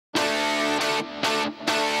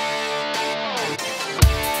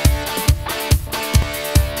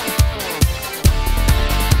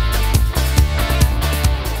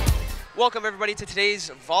Welcome everybody to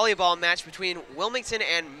today's volleyball match between Wilmington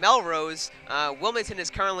and Melrose. Wilmington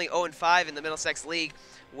is currently 0-5 in the Middlesex League,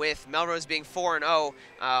 with Melrose being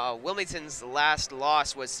 4-0. Wilmington's last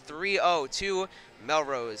loss was 3-0 to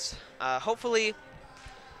Melrose. Hopefully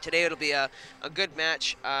today it'll be a good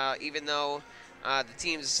match, even though the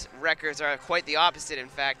team's records are quite the opposite, in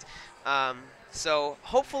fact. So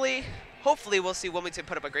hopefully we'll see Wilmington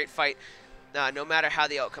put up a great fight, no matter how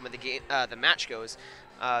the outcome of the match goes.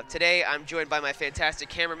 Today, I'm joined by my fantastic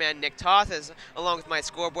cameraman, Nick Toth, along with my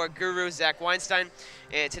scoreboard guru, Zach Weinstein.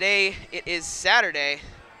 And today, it is Saturday,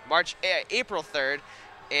 April 3rd,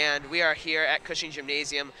 and we are here at Cushing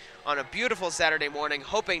Gymnasium on a beautiful Saturday morning,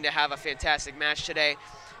 hoping to have a fantastic match today.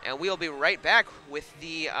 And we'll be right back with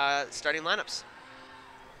the starting lineups.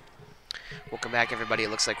 Welcome back, everybody.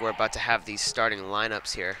 It looks like we're about to have these starting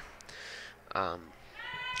lineups here. On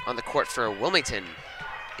the court for Wilmington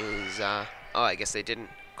is... oh, I guess they didn't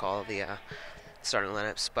call the starting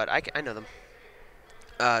lineups, but I know them.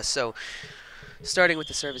 So, starting with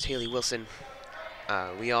the serve is Haley Wilson.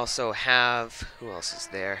 We also have, who else is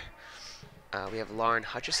there? We have Lauren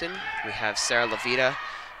Hutchison. We have Sarah Levita.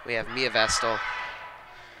 We have Mia Vestal.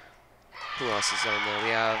 Who else is on there? We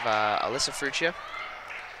have Alyssa Fruccia.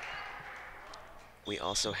 We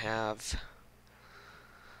also have,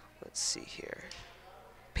 let's see here,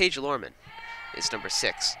 Paige Lorman is number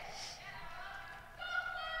 6.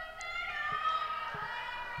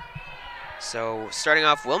 So starting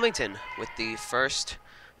off Wilmington with the first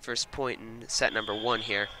point in set number 1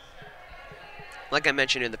 here. Like I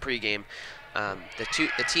mentioned in the pregame, the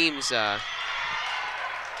teams.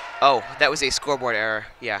 Oh, that was a scoreboard error.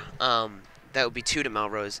 Yeah. That would be 2 to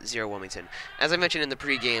Melrose, 0 Wilmington. As I mentioned in the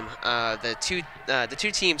pregame, the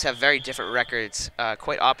two teams have very different records,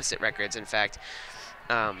 quite opposite records, in fact.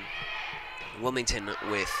 Wilmington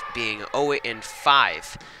with being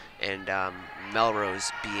 0-5, and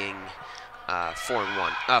Melrose being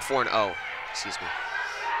 4-0, excuse me.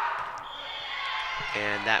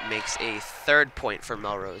 And that makes a 3rd point for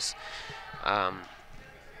Melrose. So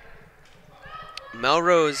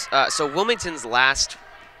Wilmington's last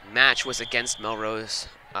match was against Melrose,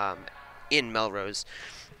 in Melrose,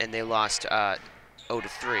 and they lost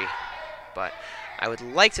 0-3. But I would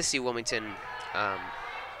like to see Wilmington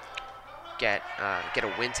get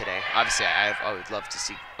a win today. Obviously, I would love to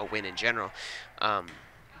see a win in general.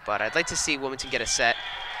 But I'd like to see Wilmington get a set.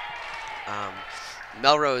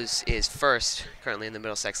 Melrose is 1st currently in the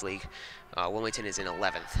Middlesex League. Wilmington is in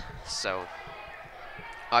 11th. So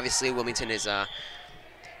obviously Wilmington is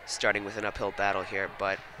starting with an uphill battle here,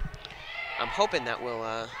 but I'm hoping that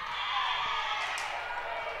we'll,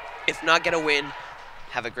 if not get a win,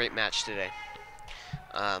 have a great match today.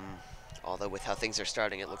 Although with how things are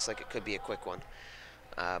starting, it looks like it could be a quick one.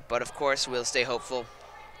 But of course, we'll stay hopeful.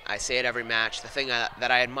 I say it every match. The thing that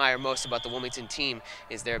I admire most about the Wilmington team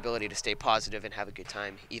is their ability to stay positive and have a good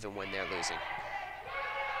time, even when they're losing.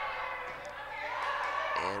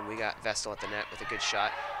 And we got Vestal at the net with a good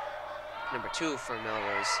shot. Number 2 for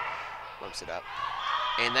Melrose bumps it up.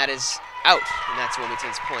 And that is out, and that's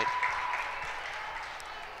Wilmington's point.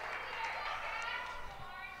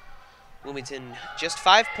 Wilmington just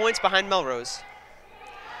 5 points behind Melrose.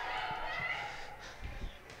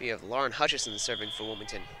 We have Lauren Hutchison serving for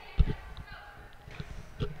Wilmington.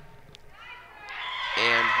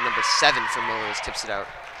 And number 7 for Melrose tips it out.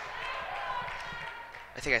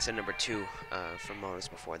 I think I said number 2 for Melrose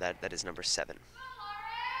before. That is number 7.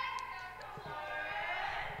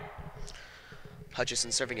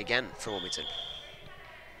 Hutchison serving again for Wilmington.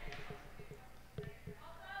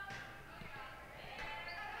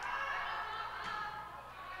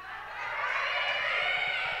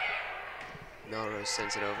 Melrose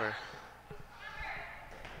sends it over.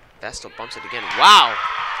 Vestal bumps it again. Wow!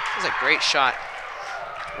 That was a great shot.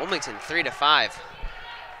 Wilmington 3-5.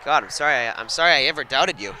 God, I'm sorry I ever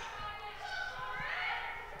doubted you.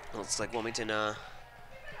 Well, it's like Wilmington.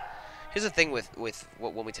 Here's the thing with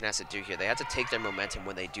what Wilmington has to do here. They have to take their momentum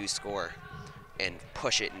when they do score and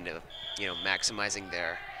push it into, maximizing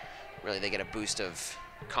their. Really, they get a boost of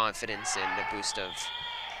confidence and a boost of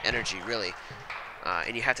energy, really.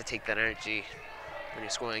 And you have to take that energy when you're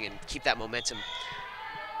scoring and keep that momentum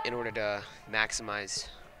in order to maximize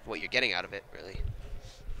what you're getting out of it, really.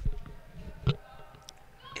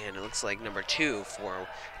 And it looks like number 2 for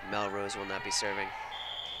Melrose will not be serving.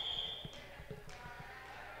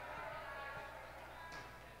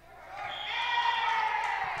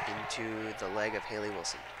 Into the leg of Haley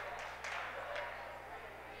Wilson.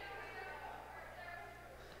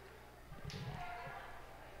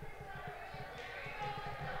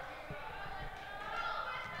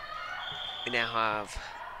 We now have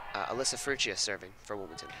Alyssa Fruccia serving for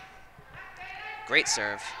Wilmington. Great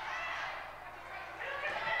serve.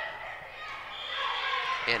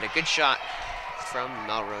 And a good shot from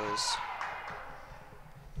Melrose.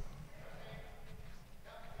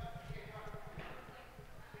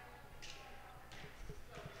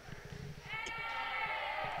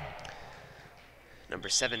 Number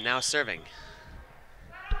 7 now serving.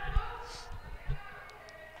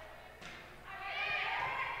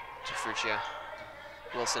 To Fruccia.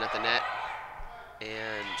 Wilson at the net.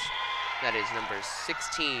 And that is number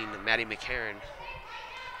 16, Maddie McCarran,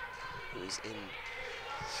 who's in.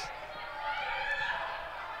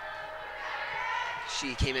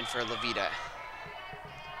 She came in for Levita.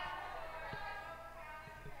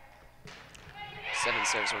 7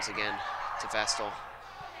 serves once again to Vestal.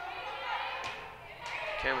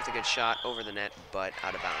 Karen with a good shot over the net, but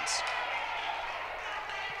out of bounds.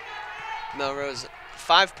 Melrose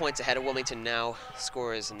 5 points ahead of Wilmington now.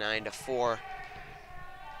 Score is 9-4.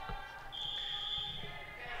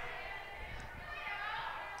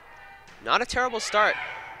 Not a terrible start,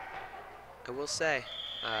 I will say.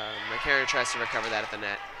 McCarran tries to recover that at the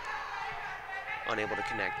net. Unable to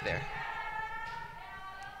connect there.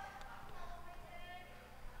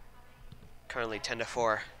 Currently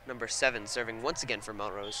 10-4. Number 7 serving once again for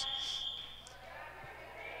Melrose.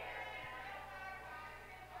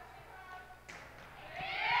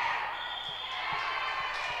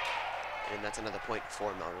 And that's another point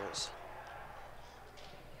for Melrose.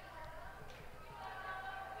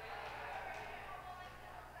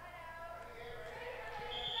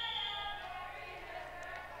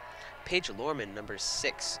 Paige Lorman, number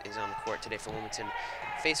 6, is on the court today for Wilmington.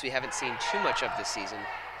 A face we haven't seen too much of this season,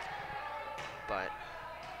 but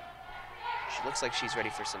she looks like she's ready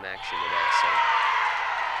for some action today, so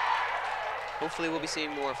hopefully we'll be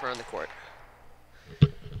seeing more of her on the court.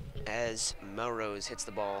 As Melrose hits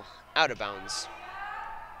the ball out of bounds,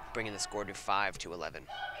 bringing the score to 5-11.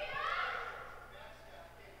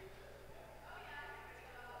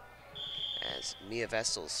 As Mia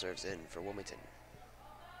Vestal serves in for Wilmington.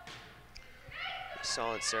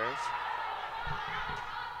 Solid serve.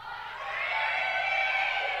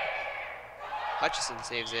 Hutchison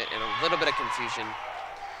saves it, and a little bit of confusion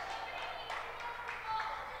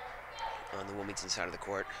on the Wilmington side of the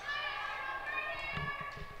court.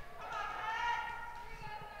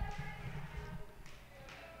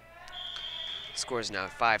 Score is now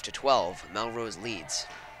 5-12. Melrose leads.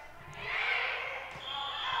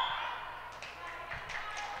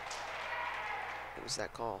 What was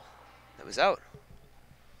that call? That was out.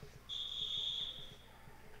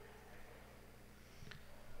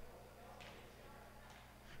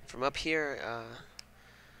 From up here,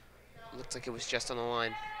 looked like it was just on the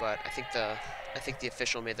line, but I think the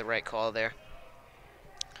official made the right call there.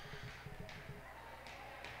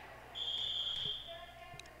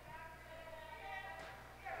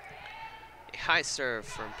 A high serve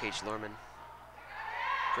from Paige Lorman.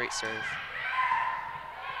 Great serve.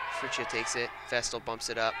 Fruccia takes it. Vestal bumps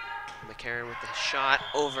it up. McCarran with the shot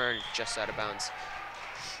over, just out of bounds.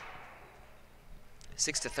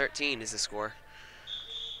 6-13 is the score.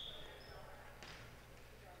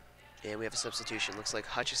 And we have a substitution. Looks like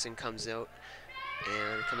Hutchison comes out,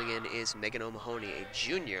 and coming in is Megan O'Mahony, a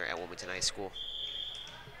junior at Wilmington High School.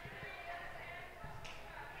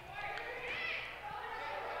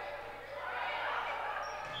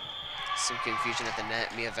 Some confusion at the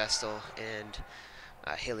net. Mia Vestal and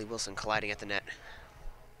Haley Wilson colliding at the net.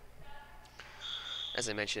 As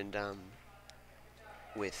I mentioned,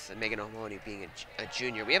 with Megan O'Mahony being a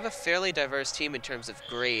junior, we have a fairly diverse team in terms of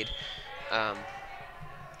grade.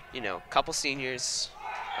 You know, a couple seniors,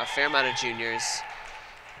 a fair amount of juniors,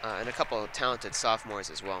 and a couple of talented sophomores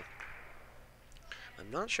as well.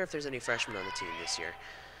 I'm not sure if there's any freshmen on the team this year,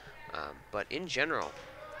 but in general,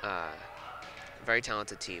 very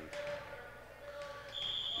talented team.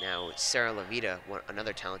 Now it's Sarah Levita,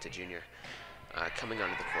 another talented junior, coming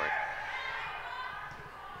onto the court.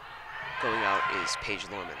 Going out is Paige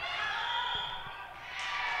Lorman.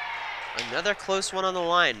 Another close one on the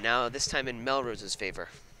line, now this time in Melrose's favor.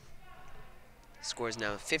 Score is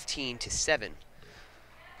now 15-7.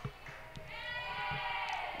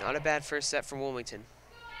 Not a bad first set from Wilmington.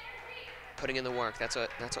 Putting in the work, that's what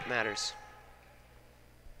matters.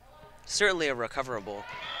 Certainly a recoverable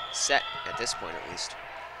set at this point, at least.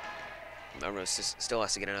 Melrose still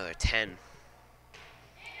has to get another 10.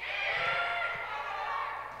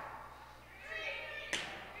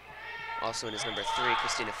 Also in his number 3,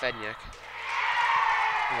 Christina Fedniak,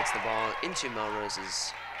 who hits the ball into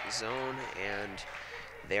Melrose's zone, and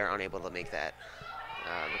they are unable to make that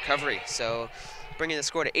recovery. So bringing the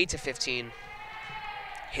score to 8-15.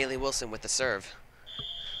 Haley Wilson with the serve.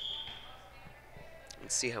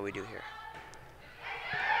 Let's see how we do here.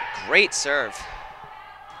 Great serve.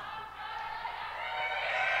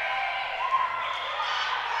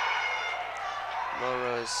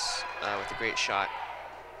 Melrose with a great shot.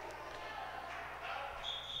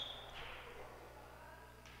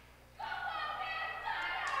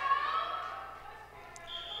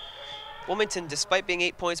 Wilmington, despite being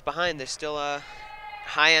 8 points behind, they're still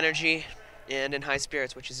high energy and in high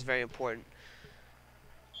spirits, which is very important.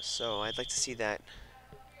 So I'd like to see that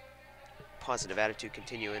positive attitude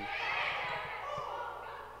continuing.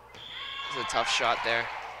 This is a tough shot there.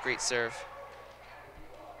 Great serve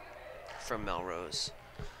from Melrose.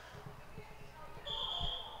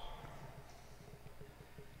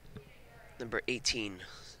 Number 18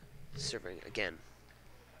 serving again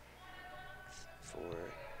for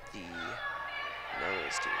the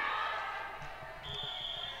Melrose team.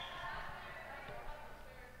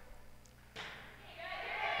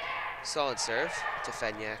 Solid serve to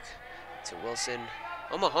Fedniak, to Wilson.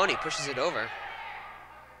 O'Mahony pushes it over.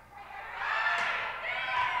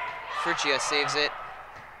 Fruccia saves it.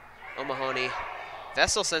 O'Mahony.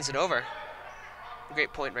 Vessel sends it over.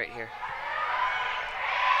 Great point right here.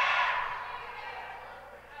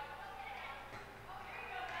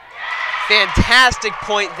 Fantastic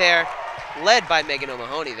point there, led by Megan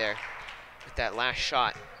O'Mahony there with that last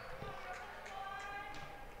shot.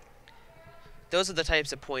 Those are the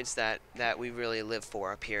types of points that we really live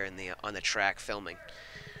for up here in the on the track filming.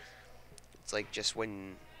 It's like just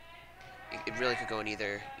when it really could go in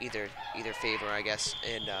either favor, I guess,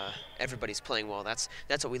 and everybody's playing well. That's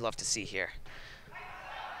what we love to see here.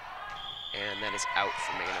 And that is out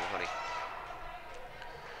for Megan O'Mahony.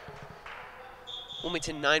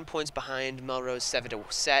 Wilmington 9 points behind, Melrose 7 to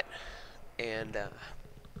set, and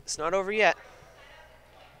it's not over yet.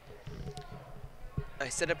 I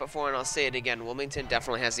said it before and I'll say it again. Wilmington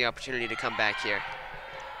definitely has the opportunity to come back here.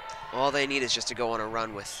 All they need is just to go on a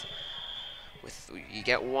run with you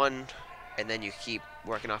get one, and then you keep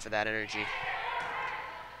working off of that energy.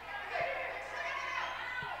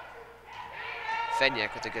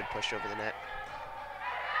 Fedniak with a good push over the net.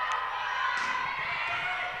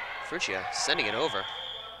 Fruccia sending it over.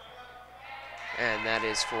 And that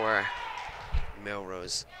is for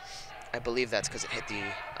Melrose. I believe that's because it hit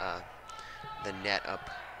the net up.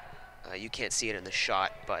 You can't see it in the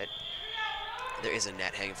shot, but there is a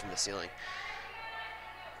net hanging from the ceiling.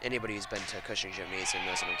 Anybody who's been to Cushing Gymnasium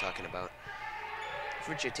knows what I'm talking about.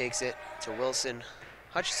 Fruccia takes it to Wilson.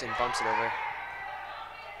 Hutchison bumps it over.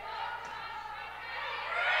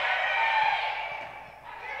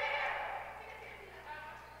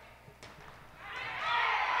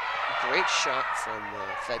 Great shot from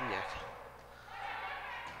Fedniak.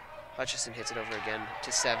 Hutchison hits it over again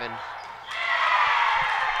to 7.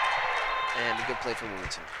 And a good play from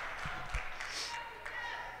Wilmington.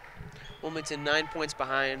 Wilmington 9 points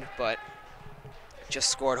behind, but just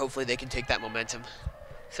scored. Hopefully they can take that momentum.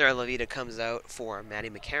 Sarah Levita comes out for Maddie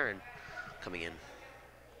McCarran coming in.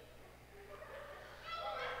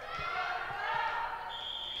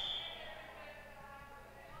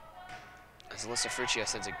 As Alyssa Fruccia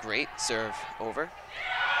sends a great serve over.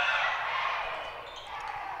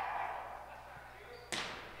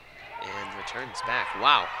 And returns back.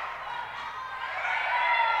 Wow.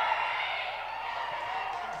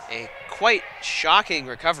 A quite shocking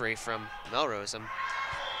recovery from Melrose.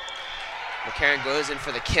 McCarran goes in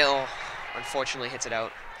for the kill. Unfortunately hits it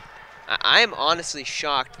out. I am honestly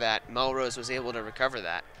shocked that Melrose was able to recover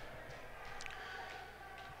that.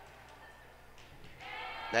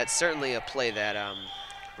 That's certainly a play that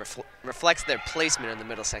reflects their placement in the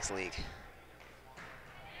Middlesex League.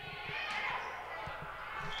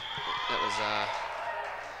 That was a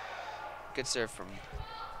good serve from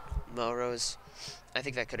Melrose. I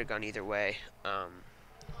think that could have gone either way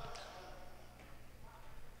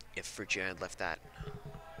if Fruccia had left that.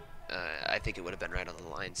 I think it would have been right on the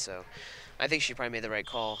line, so I think she probably made the right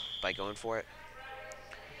call by going for it.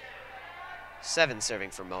 7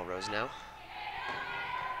 serving for Melrose now.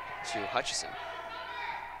 To Hutchison,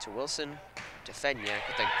 to Wilson, to Fedniak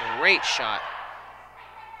with a great shot.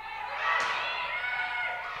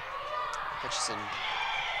 Hutchison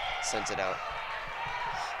sends it out.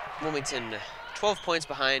 Wilmington 12 points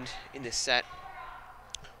behind in this set.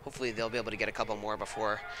 Hopefully they'll be able to get a couple more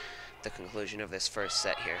before the conclusion of this first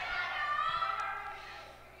set here.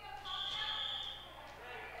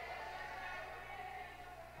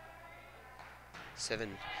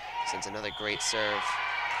 Seven sends another great serve.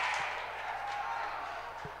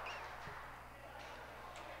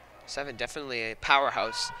 7 definitely a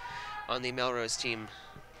powerhouse on the Melrose team.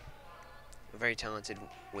 Very talented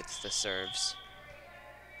with the serves.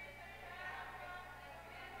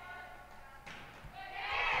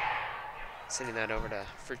 Sending that over to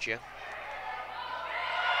Fruccia.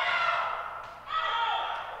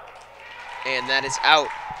 And that is out.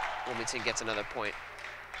 Wilmington gets another point.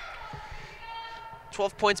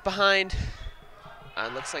 12 points behind.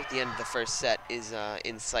 Looks like the end of the first set is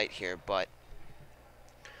in sight here, but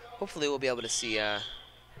hopefully we'll be able to see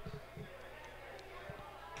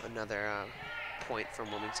another point from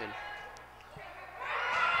Wilmington.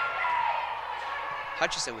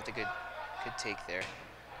 Hutchison with a good take there.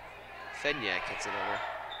 Fedniak hits it over.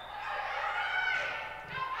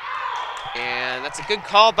 And that's a good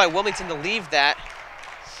call by Wilmington to leave that.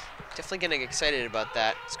 Definitely getting excited about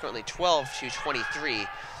that. It's currently 12-23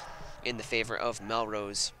 in the favor of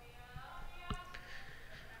Melrose.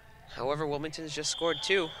 However, Wilmington's just scored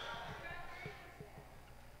 2.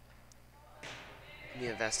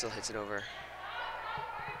 Niavest still hits it over.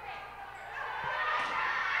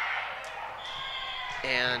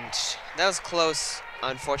 And that was close.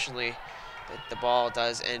 Unfortunately, the ball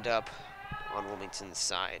does end up on Wilmington's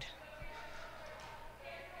side.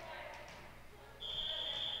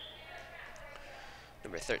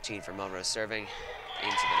 Number 13 for Melrose serving into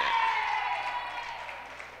the net.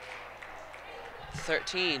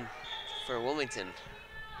 13 for Wilmington.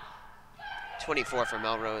 24 for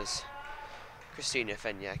Melrose. Christina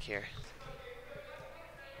Fedniak here.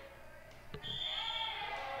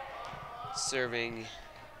 Serving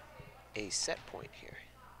a set point here.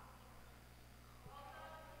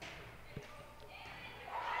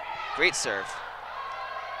 Great serve.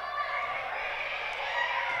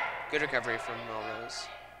 Good recovery from Melrose.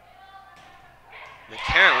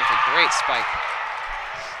 McCarron with a great spike.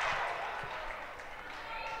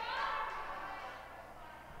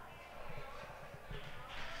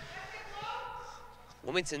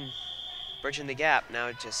 Wilmington bridging the gap,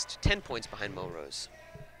 now just 10 points behind Melrose.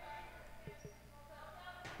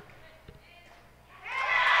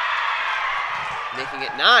 Making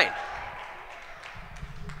it 9.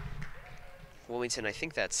 Wilmington, I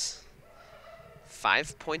think that's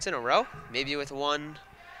 5 points in a row, maybe with one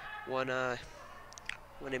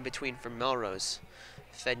in between from Melrose.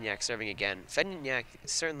 Fedniak serving again. Fedniak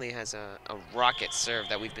certainly has a rocket serve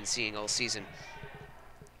that we've been seeing all season.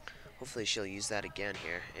 Hopefully she'll use that again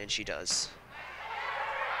here, and she does.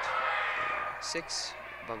 6,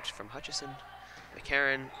 bumped from Hutchison.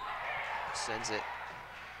 McCarron sends it,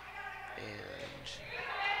 and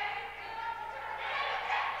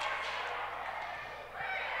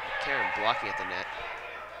McCarron blocking at the net.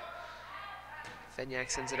 Fedniak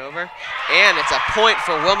sends it over, and it's a point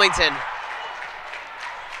for Wilmington.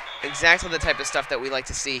 Exactly the type of stuff that we like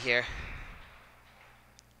to see here.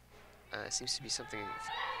 Seems to be something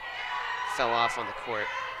that fell off on the court.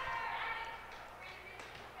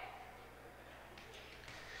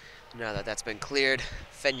 Now that that's been cleared,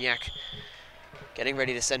 Fedniak getting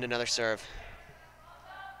ready to send another serve.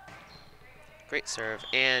 Great serve,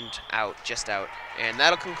 and out, just out. And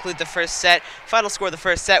that'll conclude the first set. Final score of the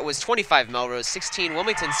first set was 25 Melrose, 16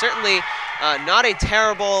 Wilmington. Certainly not a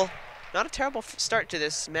terrible start to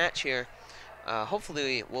this match here.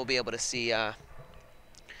 Hopefully we'll be able to see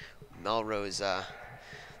Melrose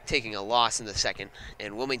taking a loss in the second,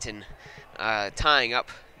 and Wilmington tying up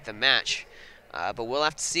the match. But we'll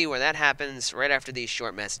have to see where that happens right after these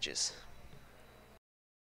short messages.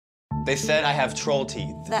 They said I have troll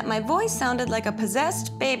teeth. That my voice sounded like a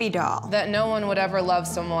possessed baby doll. That no one would ever love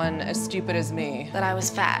someone as stupid as me. That I was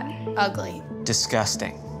fat, ugly.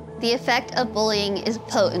 Disgusting. The effect of bullying is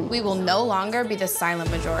potent. We will no longer be the silent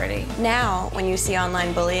majority. Now, when you see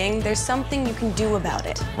online bullying, there's something you can do about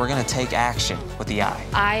it. We're gonna take action with the I.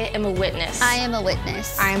 I am a witness. I am a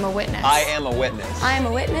witness. I am a witness. I am a witness. I am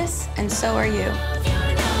a witness, and so are you.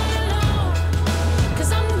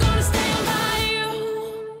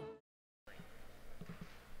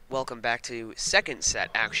 Welcome back to second set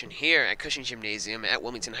action here at Cushing Gymnasium at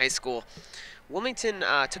Wilmington High School. Wilmington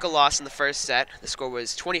took a loss in the first set. The score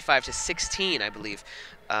was 25-16, I believe.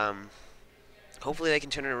 Hopefully they can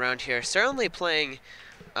turn it around here. Certainly playing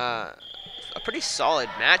a pretty solid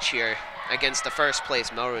match here against the first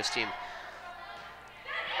place Melrose team.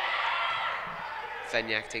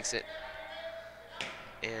 Fedniak takes it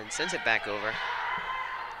and sends it back over.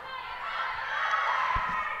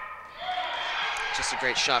 Just a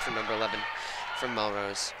great shot from number 11 from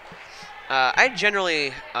Melrose. I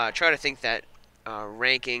generally try to think that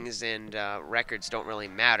rankings and records don't really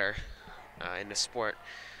matter in the sport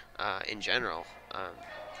in general.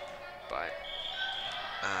 But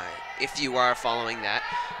if you are following that,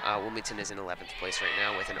 Wilmington is in 11th place right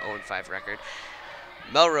now with an 0-5 record.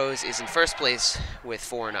 Melrose is in first place with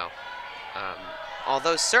 4-0.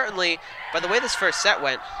 Although certainly, by the way this first set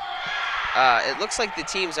went, it looks like the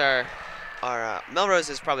teams are Melrose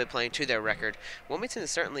is probably playing to their record. Wilmington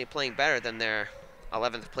is certainly playing better than their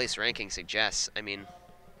 11th place ranking suggests. I mean,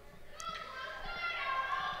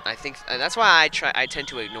 I think that's why I tend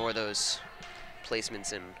to ignore those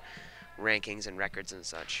placements and rankings and records and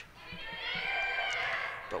such.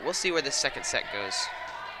 But we'll see where this second set goes.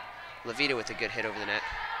 Levita with a good hit over the net.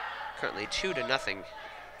 Currently 2-0 with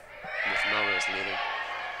Melrose leading.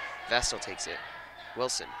 Vestal takes it.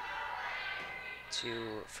 Wilson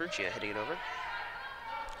to Frugia, hitting it over.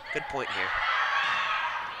 Good point here.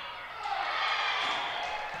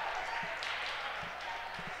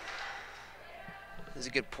 This is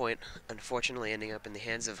a good point, unfortunately ending up in the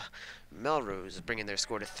hands of Melrose, bringing their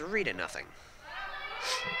score to 3-0.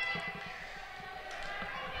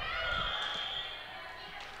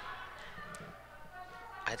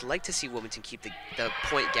 I'd like to see Wilmington keep the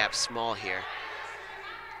point gap small here,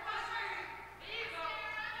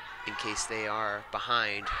 in case they are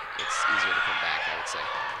behind. It's easier to come back, I would say.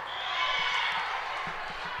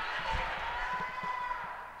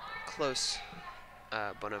 Close,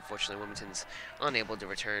 but unfortunately Wilmington's unable to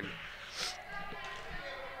return.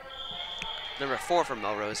 Number 4 for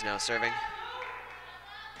Melrose now serving.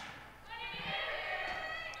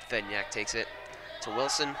 Fedniak takes it to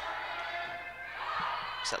Wilson.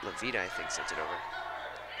 Is that Levita, I think, sends it over.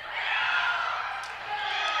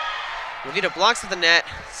 Levita blocks at the net,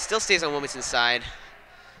 still stays on Wilmington's side.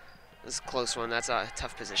 This is a close one. That's a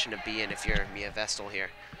tough position to be in if you're Mia Vestal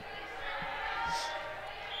here.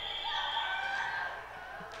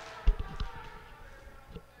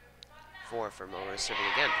 Four for Melrose serving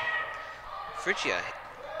again. Frugia,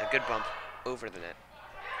 a good bump over the net.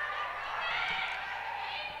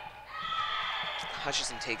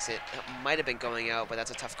 Hutchison takes it. That might have been going out, but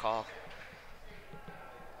that's a tough call.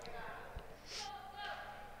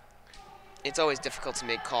 It's always difficult to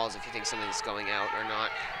make calls if you think something's going out or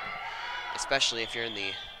not, especially if you're in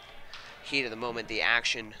the heat of the moment, the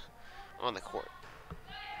action on the court.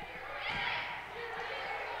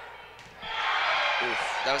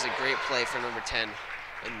 Oof, that was a great play for number 10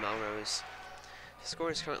 in Melrose. The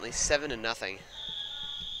score is currently 7-0.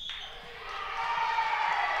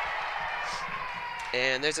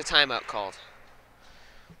 And there's a timeout called.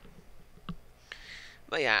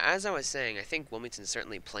 But yeah, as I was saying, I think Wilmington's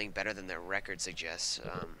certainly playing better than their record suggests.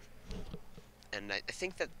 And I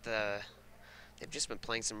think that they've just been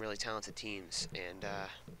playing some really talented teams. And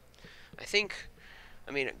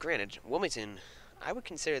I mean, granted, Wilmington, I would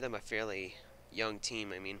consider them a fairly young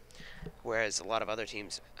team. I mean, whereas a lot of other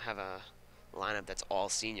teams have a lineup that's all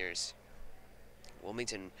seniors,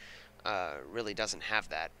 Wilmington really doesn't have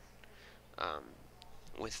that.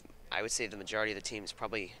 With, I would say, the majority of the team is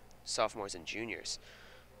probably sophomores and juniors.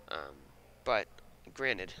 But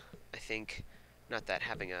granted, I think not that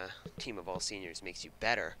having a team of all seniors makes you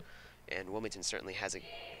better, and Wilmington certainly has a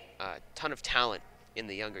ton of talent in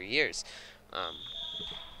the younger years.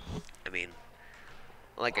 I mean,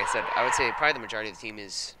 like I said, I would say probably the majority of the team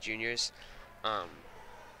is juniors,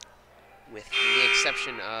 with the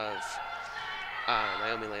exception of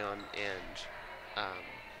Naomi Leon and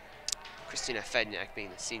Christina Fedniak being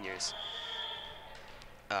the seniors.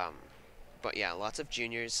 But yeah, lots of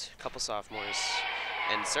juniors, a couple sophomores,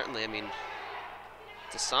 and certainly, I mean,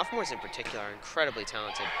 the sophomores in particular are incredibly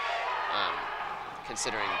talented,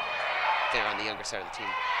 considering they're on the younger side of the team.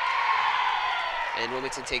 And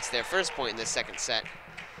Wilmington takes their first point in this second set.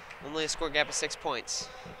 Only a score gap of 6 points.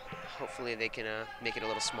 Hopefully they can make it a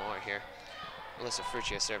little smaller here. Alyssa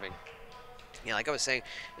Frugia serving. Yeah, like I was saying,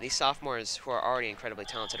 these sophomores who are already incredibly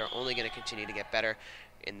talented are only going to continue to get better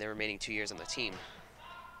in their remaining 2 years on the team.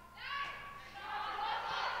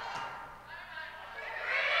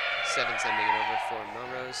 Seven sending it over for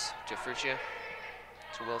Melrose to Frugia,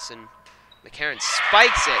 to Wilson. McCarron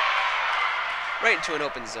spikes it right into an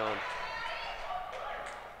open zone.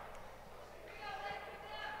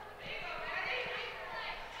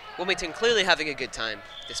 Wilmington clearly having a good time,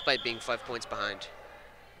 despite being 5 points behind.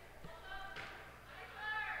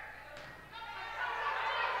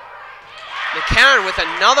 McCarron with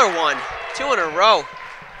another one, 2 in a row.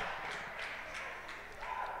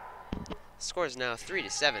 Score is now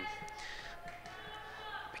 3-7.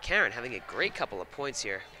 McCarron having a great couple of points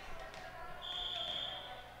here.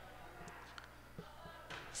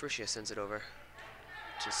 Frugia sends it over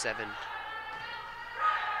to 7.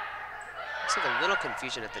 Looks like a little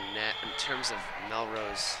confusion at the net in terms of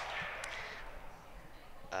Melrose.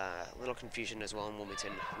 A little confusion as well in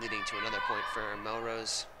Wilmington, leading to another point for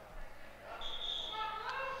Melrose.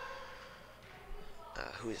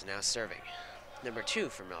 who is now serving. Number 2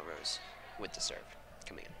 for Melrose with the serve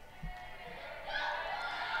coming in.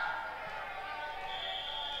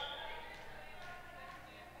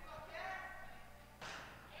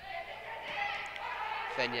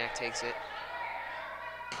 Fenyak takes it.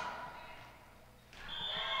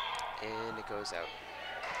 And it goes out.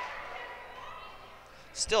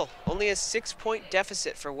 Still, only a 6-point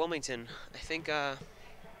deficit for Wilmington. I think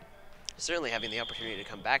certainly having the opportunity to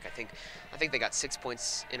come back. I think they got 6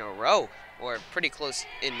 points in a row, or pretty close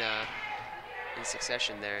in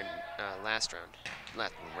succession there in last round. Oh my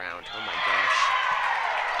gosh!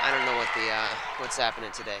 I don't know what what's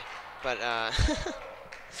happening today, but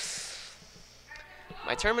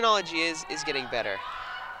my terminology is getting better.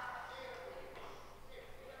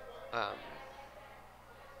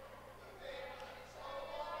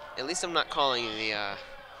 At least I'm not calling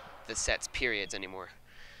the sets periods anymore.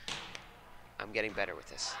 I'm getting better with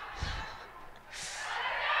this.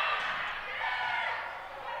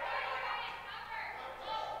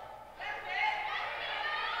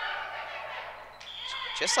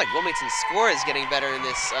 Just like Wilmington's score is getting better in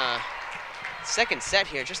this second set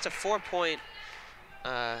here, just a 4 points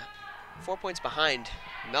behind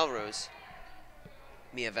Melrose.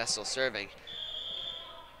 Mia Vessel serving.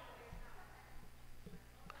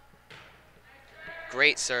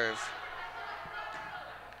 Great serve.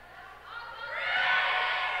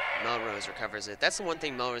 Melrose recovers it. That's the one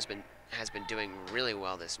thing Melrose has been doing really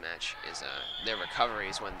well this match, is their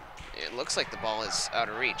recoveries when it looks like the ball is out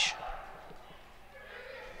of reach.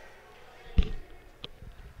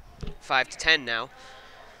 5-10 now.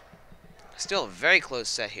 Still a very close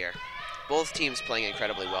set here. Both teams playing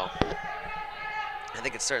incredibly well. I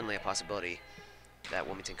think it's certainly a possibility that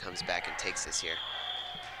Wilmington comes back and takes this here.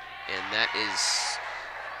 And that is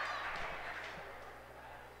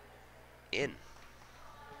in,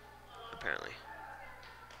 apparently.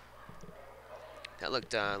 That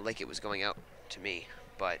looked like it was going out to me,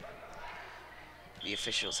 but the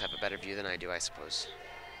officials have a better view than I do, I suppose.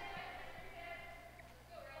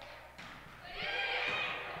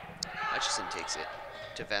 Hutchison takes it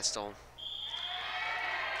to Vestal.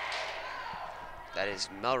 That is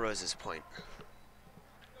Melrose's point.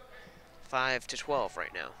 5-12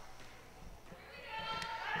 right now.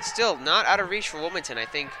 Still not out of reach for Wilmington, I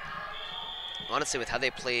think. Honestly, with how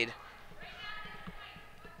they played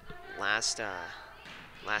last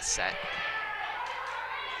set.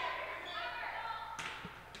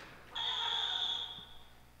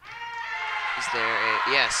 Is there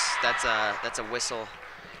a yes? That's a whistle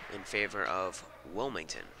in favor of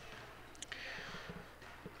Wilmington.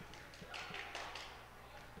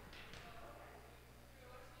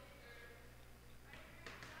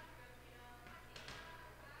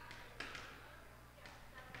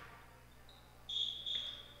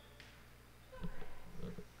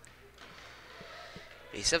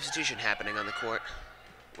 A substitution happening on the court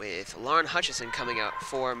with Lauren Hutchison coming out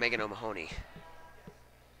for Megan O'Mahony.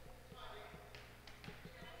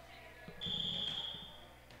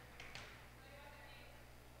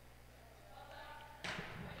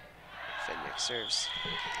 Fenwick serves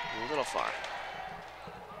a little far.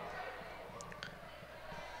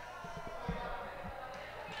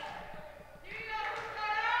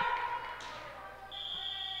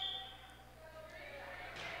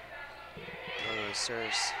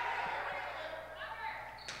 Serves.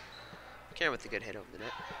 Karen with a good hit over the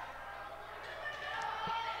net.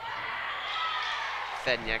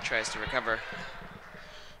 Fedniak tries to recover,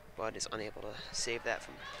 but is unable to save that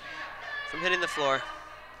from hitting the floor.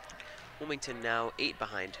 Wilmington now 8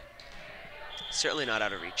 behind. Certainly not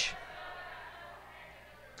out of reach.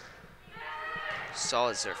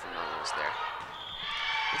 Solid serve from Melrose there.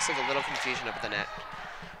 Looks like a little confusion up at the net.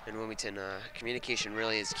 In Wilmington, communication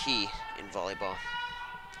really is key in volleyball.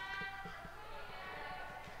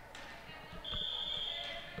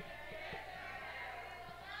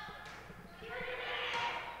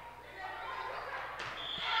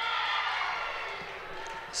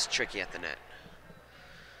 It's tricky at the net.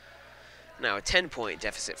 Now a 10-point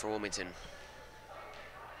deficit for Wilmington.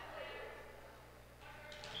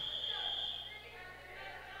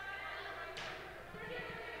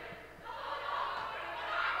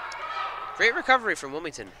 Great recovery from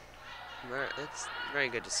Wilmington. That's very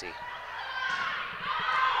good to see.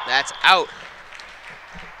 That's out.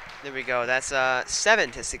 There we go. That's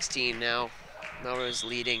 7-16 now. Melrose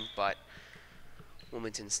leading, but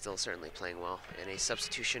Wilmington still certainly playing well. And a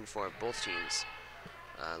substitution for both teams.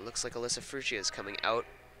 Looks like Alyssa Frucci is coming out.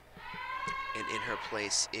 And in her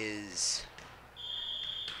place is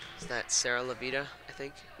that Sarah Levita, I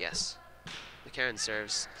think? Yes. McCarron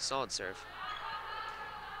serves. Solid serve.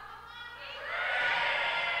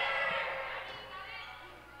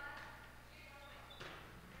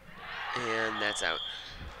 That's out.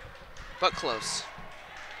 But close.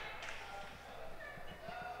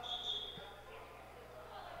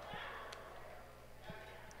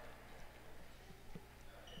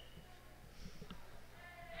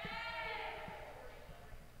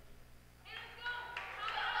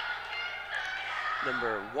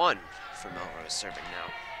 Number 1 for Melrose serving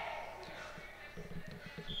now.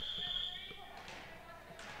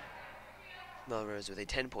 Melrose with a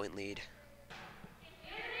 10-point lead.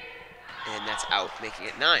 And that's out, making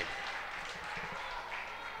it 9.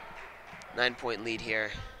 9-point lead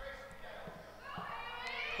here.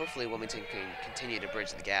 Hopefully Wilmington can continue to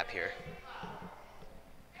bridge the gap here.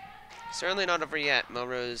 Certainly not over yet.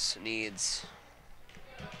 Melrose needs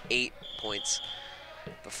 8 points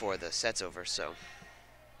before the set's over, so.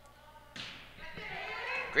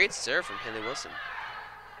 Great serve from Haley Wilson.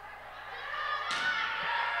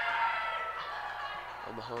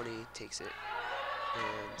 O'Mahony takes it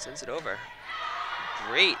and sends it over.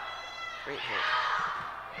 Great hit.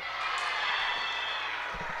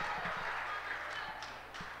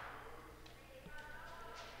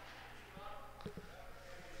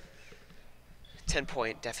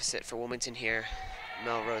 Ten-point deficit for Wilmington here.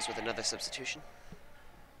 Melrose with another substitution.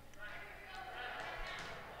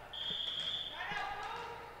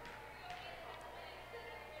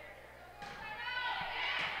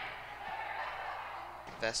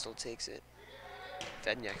 Vestal takes it.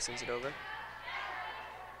 Fedniak sends it over.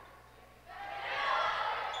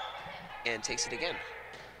 And takes it again.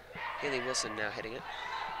 Haley Wilson now hitting it.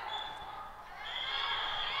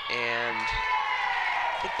 And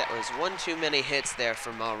I think that was one too many hits there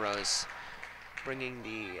for Melrose, bringing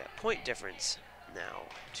the point difference now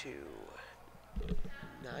to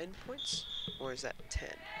 9 points? Or is that 10?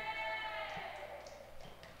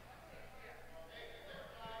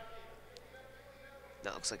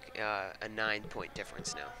 That looks like a 9-point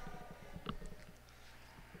difference now.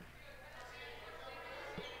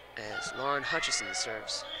 As Lauren Hutchison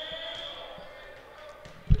serves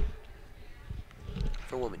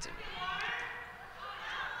for Wilmington.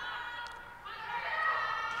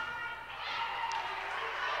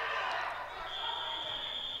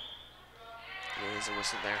 There's a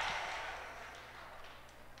whistle there.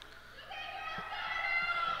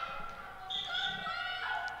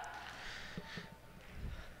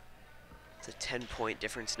 It's a 10-point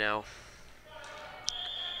difference now.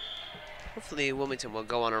 Hopefully Wilmington will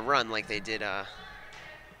go on a run like they did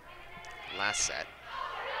last set.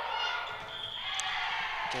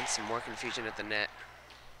 Again, some more confusion at the net.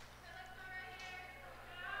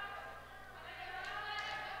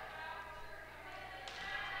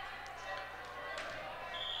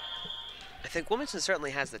 I think Wilmington certainly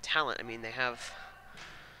has the talent. I mean, they have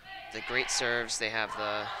the great serves, they have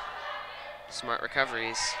the smart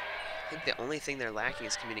recoveries. I think the only thing they're lacking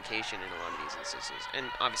is communication in a lot of these instances.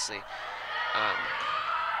 And obviously,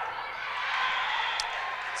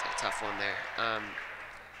 it's a tough one there.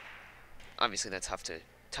 Obviously, that's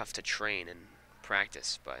tough to train and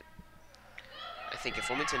practice, but I think if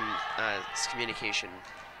Wilmington's communication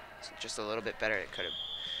is just a little bit better, it could have.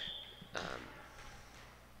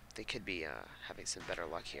 They could be having some better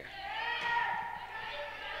luck here.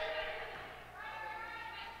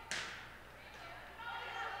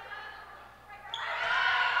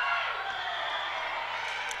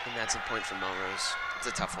 And that's a point for Melrose. It's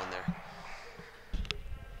a tough one there.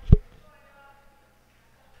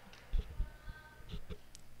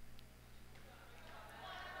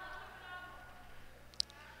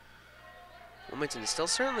 Wilmington is still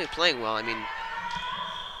certainly playing well. I mean,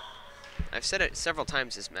 I've said it several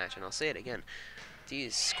times this match, and I'll say it again.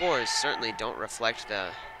 These scores certainly don't reflect the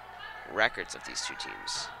records of these two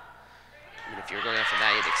teams. I mean, if you're going after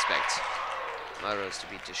that, you'd expect Melrose to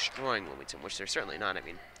be destroying Wilmington, which they're certainly not. I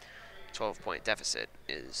mean, 12-point deficit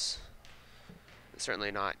is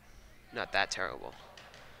certainly not that terrible.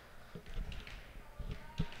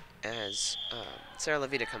 As Sarah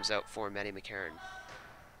Levita comes out for Maddie McCarran.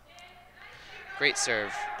 Great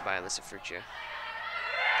serve by Alyssa Fruccia.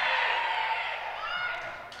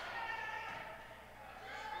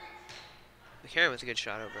 McCarran with a good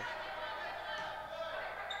shot over.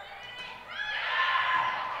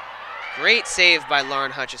 Great save by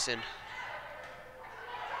Lauren Hutchison.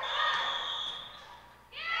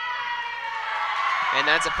 And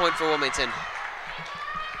that's a point for Wilmington.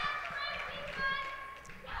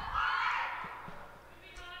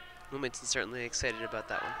 Wilmington's certainly excited about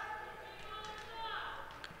that one.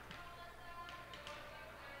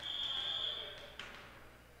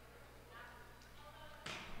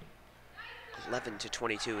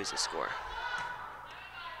 11-22 is the score.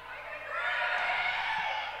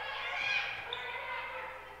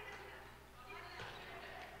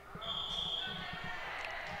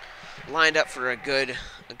 lined up for a good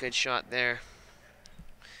shot there,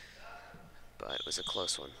 but it was a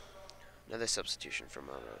close one. Another substitution for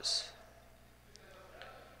Melrose.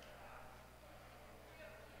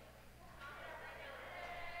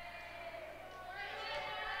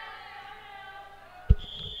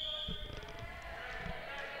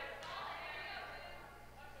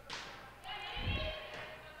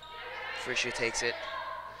 Frischia takes it.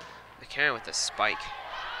 McCarron with the spike.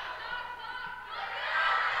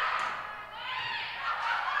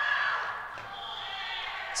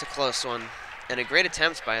 It's a close one, and a great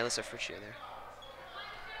attempt by Alyssa Frischia there.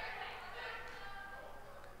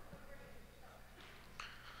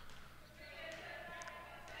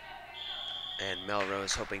 And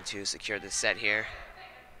Melrose hoping to secure the set here.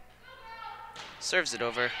 Serves it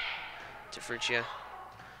over to Frischia,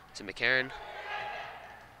 to McCarron.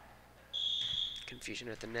 Confusion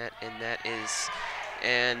at the net,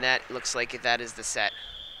 and that looks like that is the set.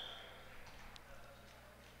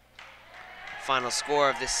 Final score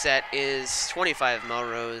of this set is 25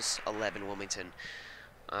 Melrose, 11 Wilmington.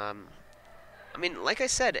 I mean, like I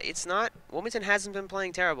said, it's not, Wilmington hasn't been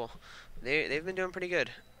playing terrible. They've been doing pretty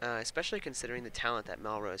good, especially considering the talent that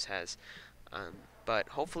Melrose has. But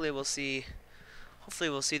hopefully we'll see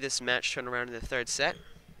this match turn around in the third set.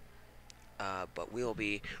 But we will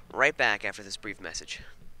be right back after this brief message.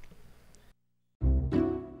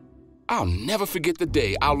 I'll never forget the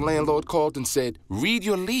day our landlord called and said, "Read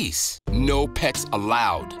your lease. No pets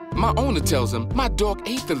allowed." My owner tells him my dog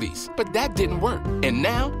ate the lease, but that didn't work. And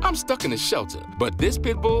now I'm stuck in a shelter. But this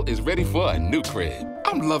pit bull is ready for a new crib.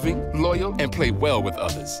 I'm loving, loyal, and play well with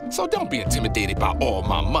others. So don't be intimidated by all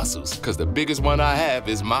my muscles, because the biggest one I have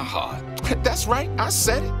is my heart. That's right, I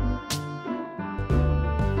said it.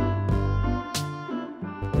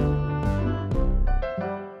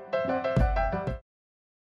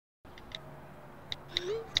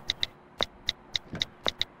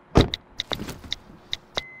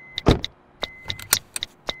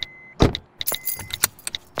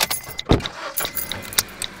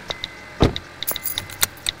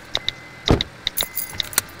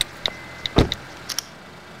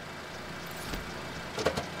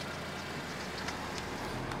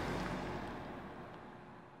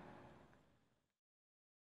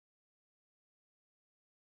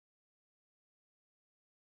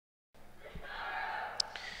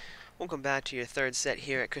 Welcome back to your third set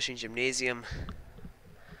here at Cushing Gymnasium.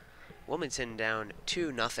 Wilmington down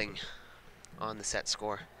 2-0 on the set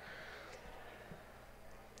score.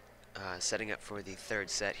 Setting up for the third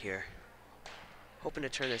set here. Hoping to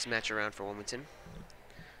turn this match around for Wilmington.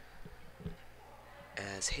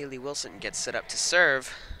 As Haley Wilson gets set up to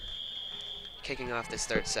serve, kicking off this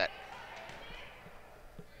third set.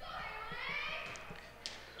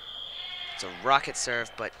 It's a rocket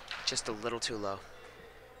serve, but just a little too low.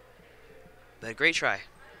 But a great try.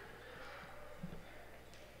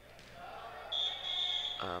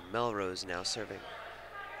 Melrose now serving.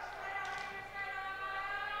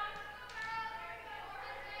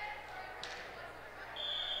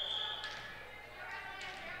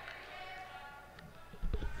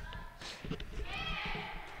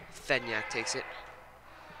 Fenyak takes it.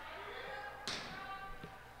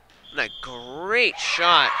 And a great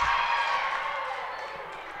shot.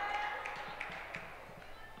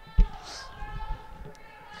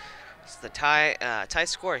 The tie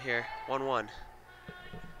score here, 1-1.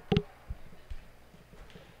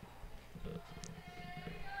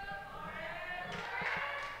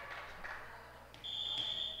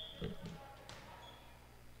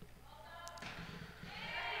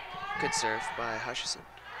 Good serve by Hutchison.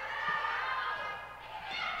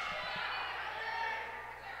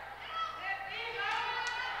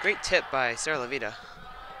 Great tip by Sarah Levita.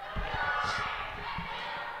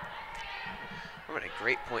 We're at a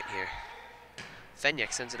great point here.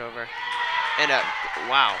 Fenyak sends it over. And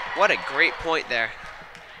wow, what a great point there.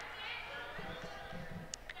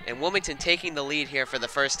 And Wilmington taking the lead here for the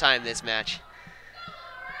first time this match.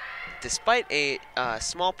 Despite a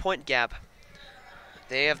small point gap,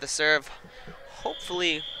 they have the serve.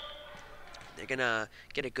 Hopefully, they're going to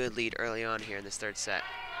get a good lead early on here in this third set.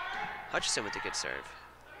 Hutchison with a good serve.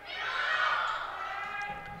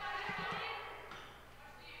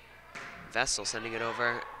 Vessel sending it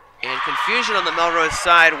over. And confusion on the Melrose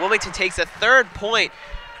side. Wilmington takes a third point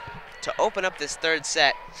to open up this third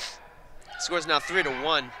set. Score's now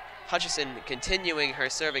 3-1. Hutchison continuing her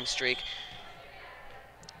serving streak.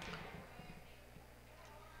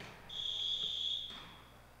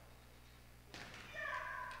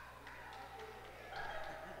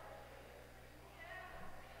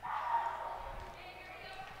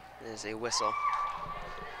 There's a whistle.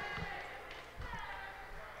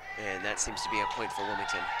 And that seems to be a point for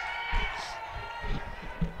Wilmington.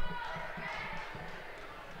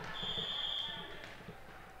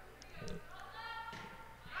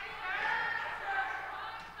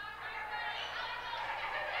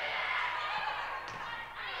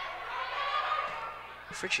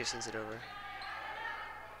 Fritchie sends it over.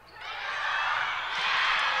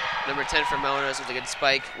 Number 10 for Melrose with a good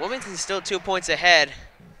spike. Wilmington's still 2 points ahead.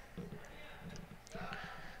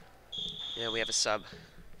 Yeah, we have a sub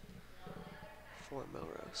for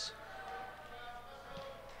Melrose.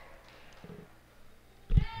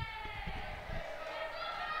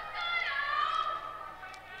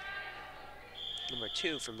 Number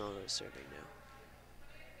 2 for Melrose serving now.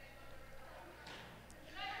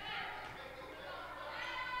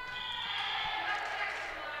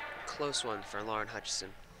 Close one for Lauren Hutchison.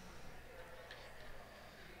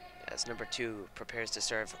 As number 2 prepares to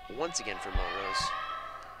serve once again for Melrose.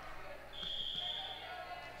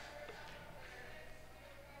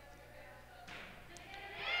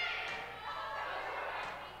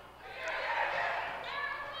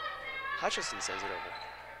 Hutchison sends it over.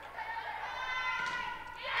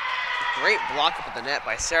 Great block up at the net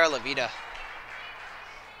by Sarah Levita.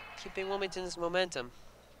 Keeping Wilmington's momentum.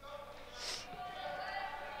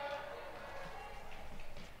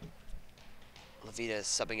 Levita is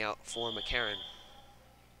subbing out for McCarran.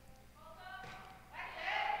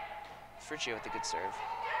 Fritchie with a good serve.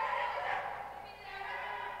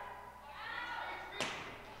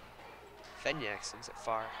 Fenyak sends it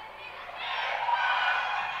far.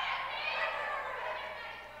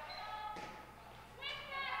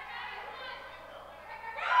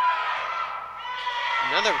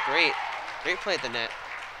 Another great play at the net.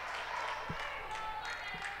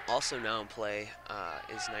 Also now in play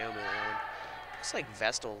is Naomi Leon. Looks like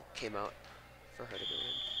Vestal came out for her to go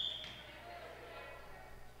in.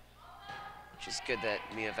 Which is good that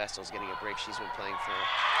Mia Vestal's getting a break. She's been playing for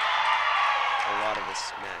a lot of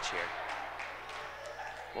this match here.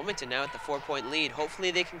 Wilmington now at the 4-point lead. Hopefully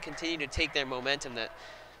they can continue to take their momentum that,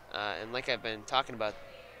 and like I've been talking about,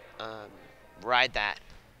 ride that.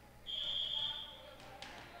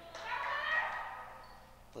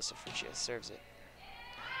 Alyssa Fritchie serves it.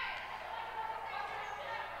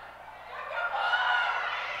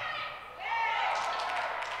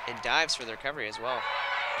 And dives for the recovery as well.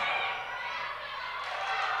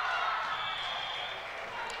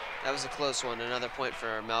 That was a close one. Another point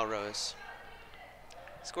for Melrose.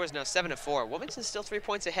 Score is now 7-4. Wilmington's still 3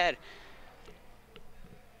 points ahead.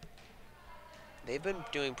 They've been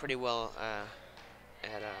doing pretty well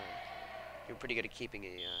doing pretty good at keeping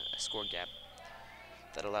a score gap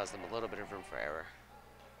that allows them a little bit of room for error.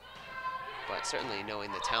 But certainly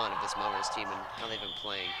knowing the talent of this Melrose team and how they've been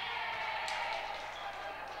playing,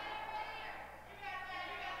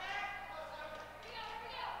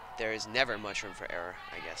 there is never much room for error,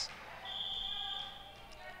 I guess.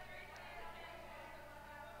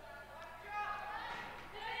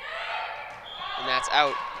 And that's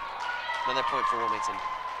out. Another point for Wilmington.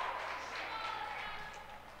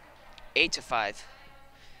 8-5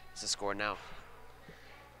 is the score now.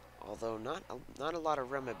 Although not a lot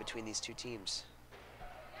of room between these two teams.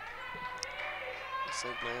 Looks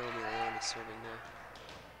like Naomi Leon is serving now.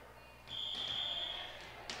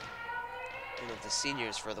 One of the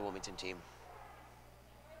seniors for the Wilmington team.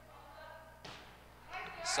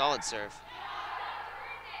 Solid serve.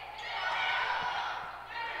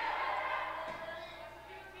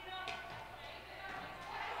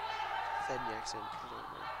 Fedniak's in.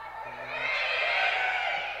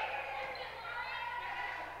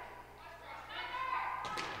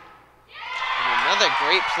 And another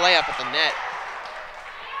great play up at the net.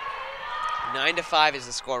 9-5 is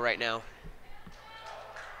the score right now.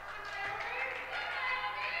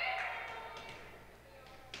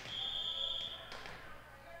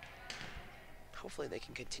 Hopefully they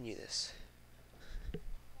can continue this.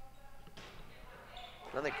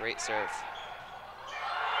 Another great serve.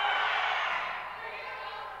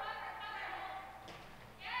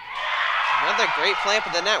 Another great play up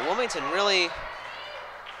at the net. Wilmington really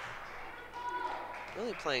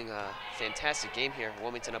playing a fantastic game here.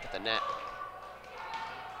 Wilmington up at the net.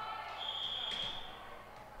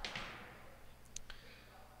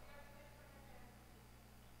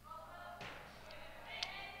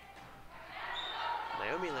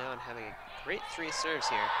 Naomi Leon having a great 3 serves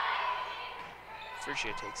here.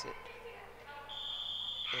 Fritchie takes it.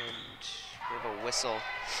 And we have a whistle,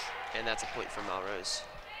 and that's a point for Melrose.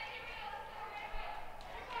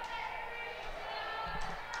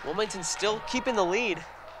 Wilmington still keeping the lead.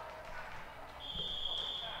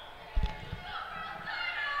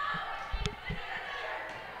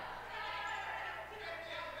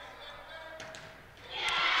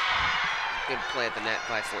 Good play at the net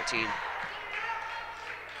by 14.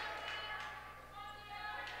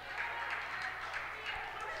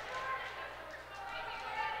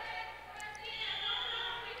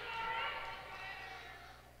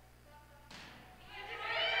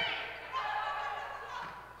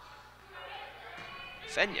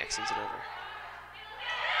 Fenyak sends it over.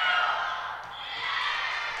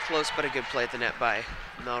 Close, but a good play at the net by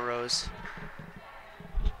Melrose.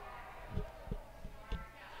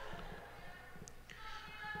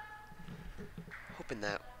 Hoping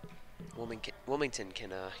that Wilmington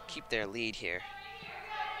can keep their lead here.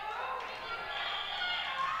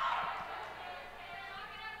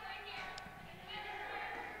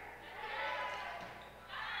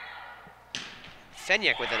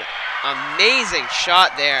 Fenyak with an amazing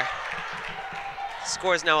shot there.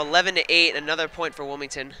 Score is now 11-8, another point for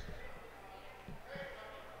Wilmington.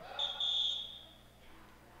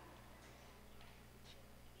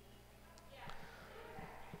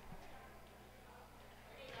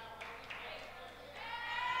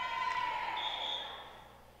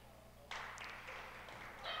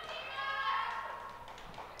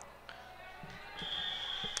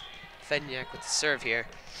 Fenyak with the serve here.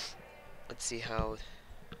 Let's see how.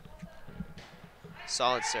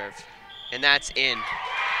 Solid serve. And that's in.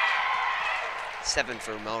 7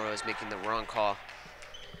 for Melrose, making the wrong call.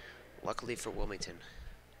 Luckily for Wilmington.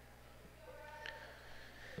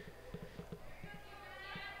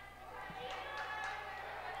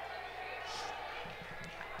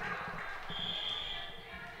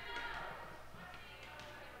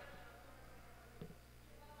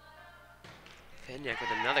 Fenyak with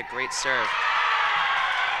another great serve.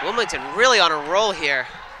 Wilmington really on a roll here.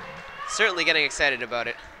 Certainly getting excited about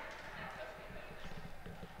it.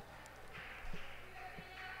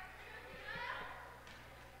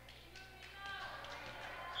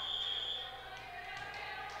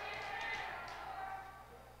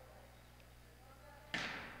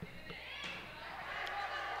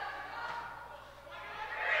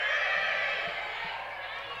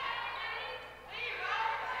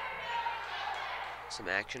 Some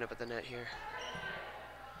action up at the net here.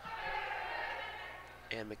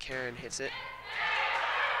 And McCarron hits it.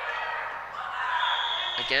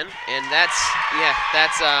 Again, and that's, yeah,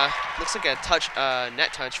 that's, looks like a touch,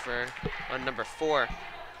 net touch for, on number 4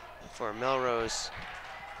 for Melrose.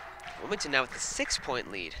 Wilmington now with a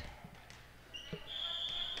 6-point lead.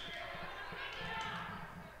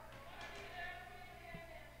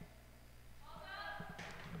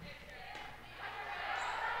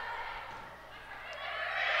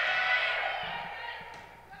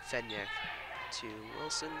 Fenyak to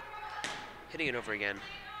Wilson, hitting it over again.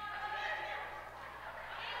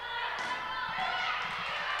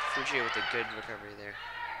 Fugio with a good recovery there.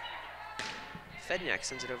 Fenyak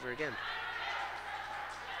sends it over again.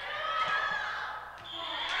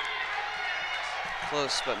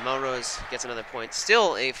 Close, but Melrose gets another point.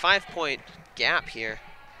 Still a 5-point gap here.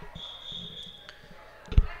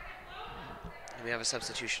 And we have a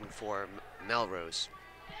substitution for Melrose.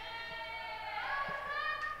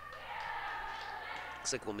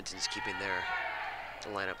 Looks like Wilmington's keeping the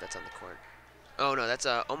lineup that's on the court. Oh no, that's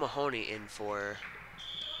O'Mahony in for.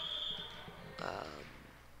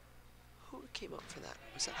 Who came up for that?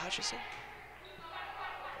 Was that Hutchison?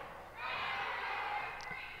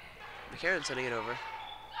 McCarron sending it over.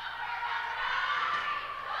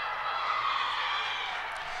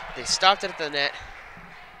 They stopped it at the net,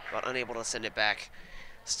 but unable to send it back.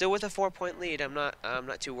 Still with a 4-point lead. I'm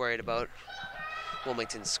not too worried about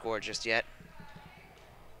Wilmington's score just yet.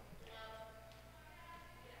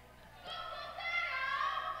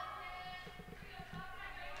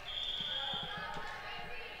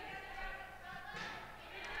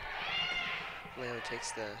 Leo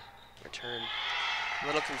takes the return. A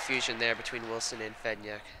little confusion there between Wilson and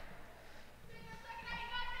Fenyak.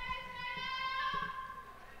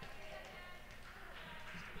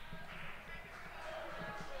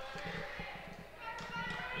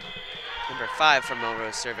 Number 5 from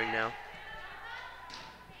Melrose serving now.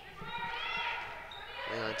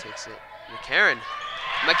 Leon takes it. McCarron.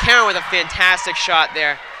 McCarron with a fantastic shot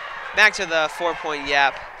there. Back to the 4-point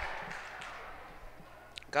gap.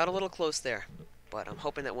 Got a little close there, but I'm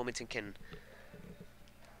hoping that Wilmington can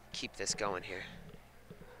keep this going here.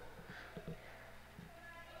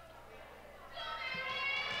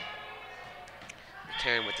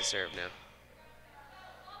 McCarron with the serve now.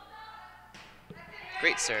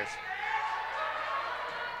 Great serve.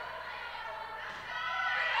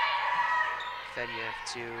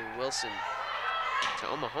 Fenyak to Wilson to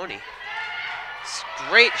O'Mahony.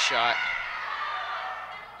 Great shot.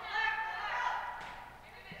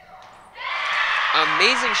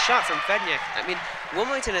 amazing shot from Fedniak. I mean,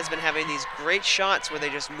 Wilmington has been having these great shots where they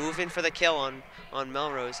just move in for the kill on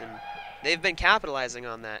Melrose, and they've been capitalizing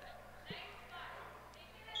on that.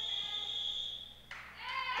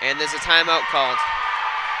 And there's a timeout called.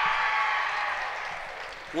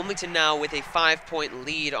 Wilmington now with a 5-point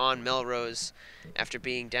lead on Melrose after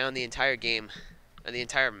being down the entire game, the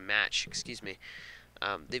entire match, excuse me.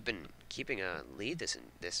 They've been keeping a lead this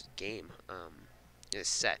game, this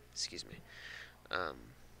set, excuse me.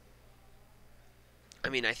 I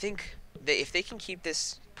mean, I think if they can keep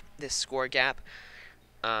this score gap,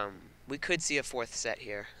 we could see a fourth set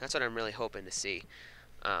here. That's what I'm really hoping to see.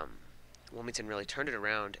 Wilmington really turned it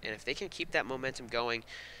around, and if they can keep that momentum going,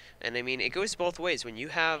 and I mean, it goes both ways. When you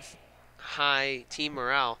have high team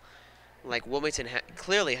morale, like Wilmington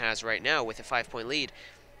clearly has right now with a 5-point lead,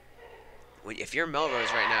 if you're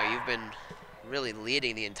Melrose right now, you've been really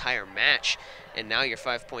leading the entire match, and now you're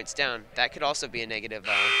 5 points down. That could also be a negative.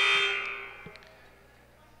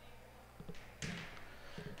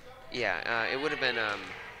 It would have been,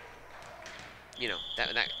 you know,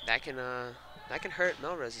 that can hurt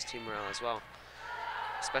Melrose's team morale as well,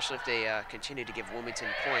 especially if they continue to give Wilmington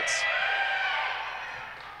points.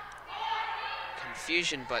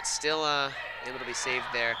 Confusion, but still able to be saved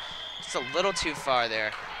there. Just a little too far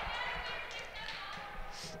there.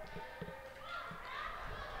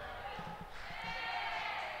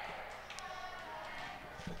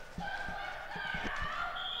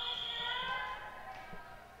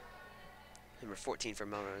 Number 14 for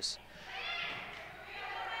Melrose.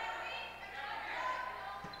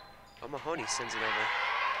 O'Mahony sends it over.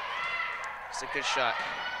 It's a good shot.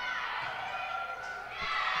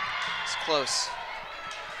 It's close.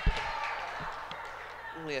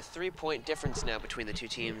 Only a 3-point difference now between the two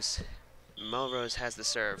teams. Melrose has the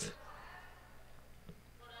serve.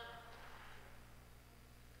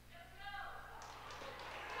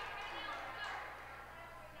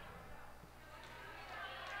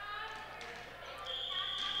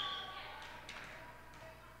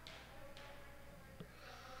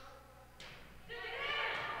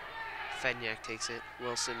 Fedniak takes it.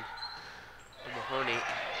 Wilson, O'Mahony.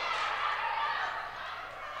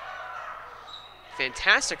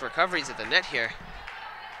 Fantastic recoveries at the net here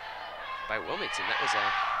by Wilmington. That was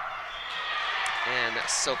and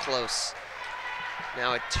that's so close.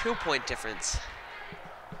 Now a 2-point difference.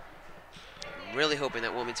 I'm really hoping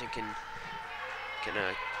that Wilmington can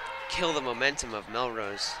kill the momentum of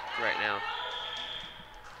Melrose right now.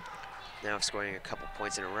 Now scoring a couple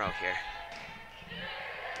points in a row here.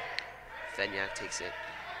 Fedniak takes it.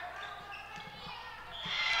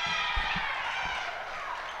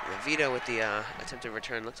 Levita with the attempted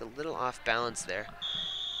return looked a little off balance there.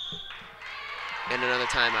 And another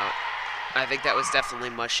timeout. I think that was definitely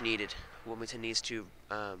much needed. Wilmington needs to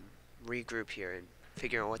regroup here and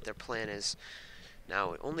figure out what their plan is.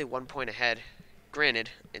 Now only 1 point ahead. Granted,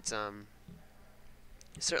 it's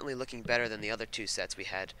certainly looking better than the other 2 sets we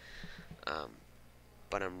had.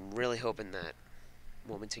 But I'm really hoping that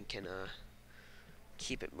Wilmington can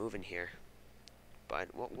keep it moving here. But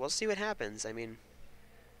we'll see what happens. I mean,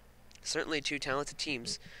 certainly 2 talented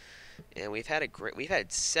teams, and we've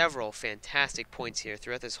had several fantastic points here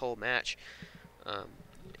throughout this whole match.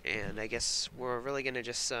 And I guess we're really gonna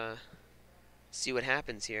just see what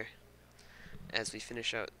happens here as we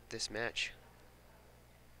finish out this match.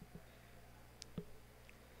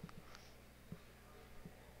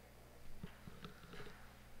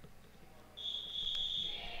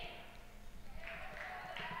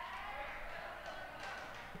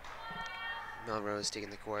 Melrose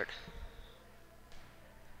taking the court.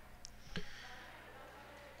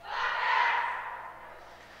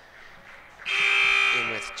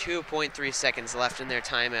 And with 2.3 seconds left in their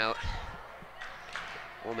timeout,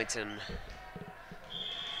 Wilmington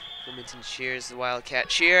cheers the Wildcat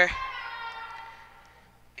cheer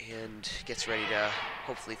and gets ready to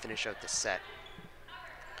hopefully finish out this set.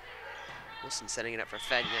 Wilson setting it up for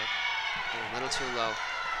Fedniak. A little too low.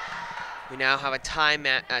 We now have a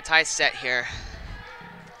tie set here,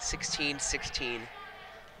 16-16.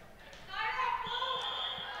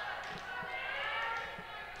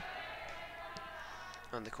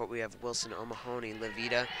 On the court we have Wilson, O'Mahony,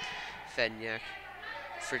 Levita, Fedniak,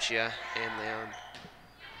 Frigia, and Leon.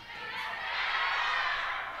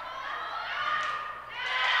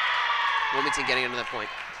 Wilmington getting another point.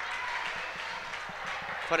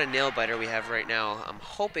 What a nail biter we have right now. I'm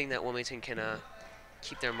hoping that Wilmington can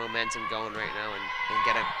keep their momentum going right now and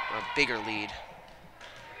get a bigger lead.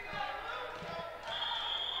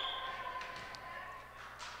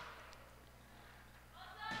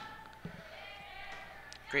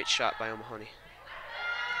 Great shot by O'Mahony.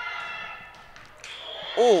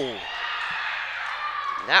 Oh,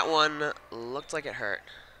 that one looked like it hurt.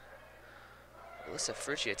 Alyssa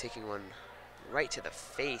Fruccia taking one right to the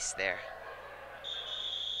face there.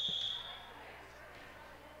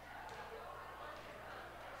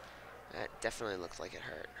 That definitely looked like it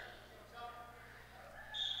hurt.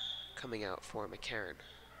 Coming out for McCarran.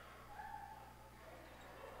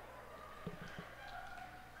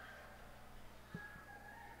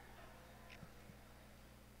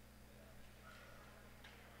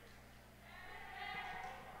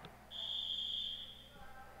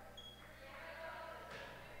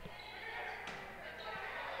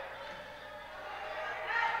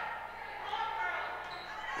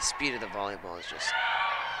 The speed of the volleyball is just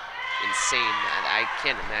insane. I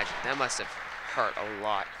can't imagine. That must have hurt a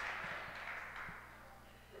lot.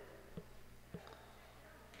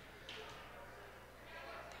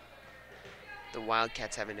 The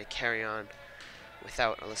Wildcats having to carry on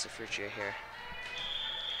without Alyssa Fruccia here.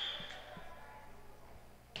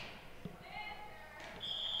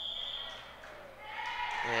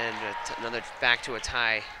 And another back to a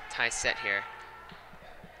tie set here.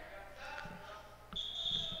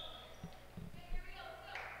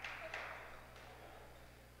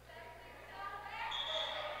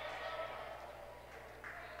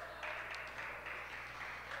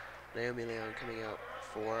 Naomi Leon coming out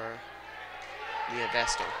for Mia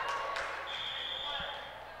Vestal.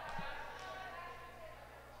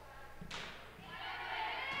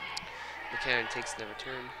 McCarran takes the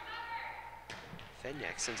return.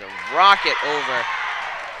 Fenyak sends a rocket over.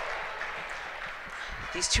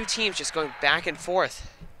 These two teams just going back and forth.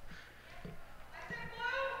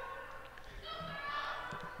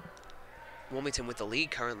 Wilmington with the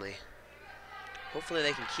lead currently. Hopefully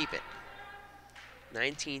they can keep it.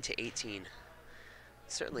 19-18.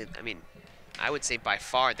 Certainly, I mean, I would say by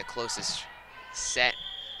far the closest set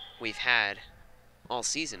we've had all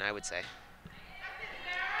season, I would say.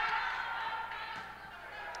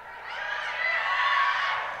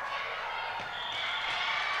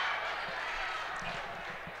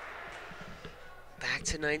 Back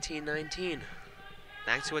to 19-19.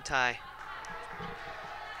 Back to a tie.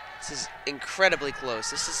 This is incredibly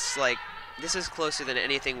close. This is closer than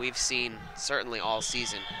anything we've seen, certainly all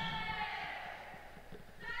season.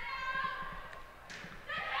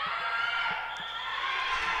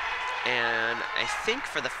 And I think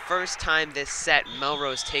for the first time this set,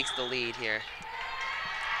 Melrose takes the lead here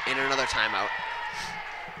in another timeout.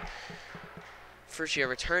 Fruccia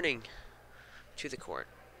returning to the court.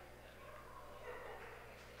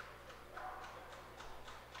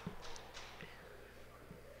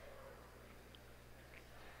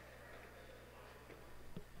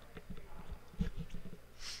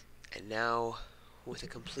 And now, with a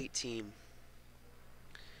complete team,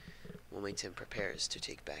 Wilmington prepares to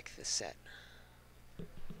take back this set.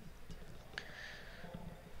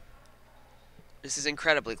 This is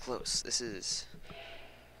incredibly close. This is...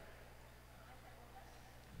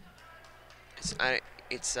 I'm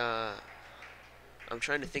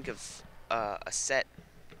trying to think of a set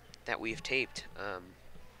that we've taped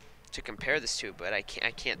to compare this to, but I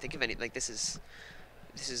can't think of any. Like, this is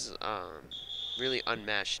really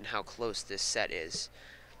unmatched in how close this set is.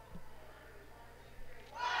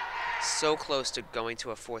 So close to going to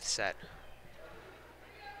a fourth set.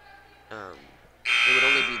 It would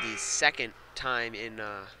only be the second time in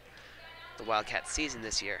the Wildcats season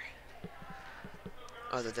this year,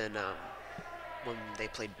 other than when they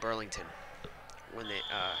played Burlington, when they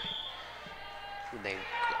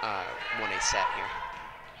won a set here.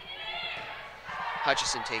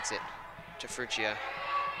 Hutchison takes it to Fruccia.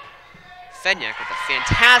 Fenyak with a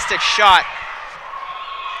fantastic shot.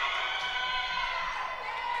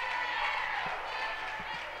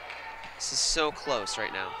 This is so close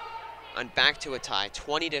right now. And back to a tie,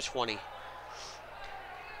 20-20.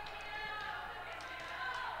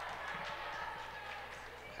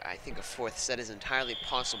 I think a fourth set is entirely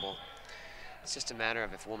possible. It's just a matter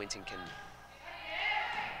of if Wilmington can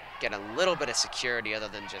get a little bit of security other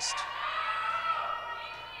than just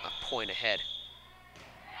a point ahead.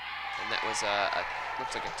 And that was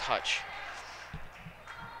looks like a touch.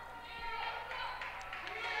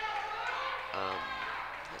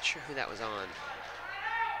 Not sure who that was on,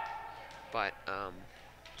 but the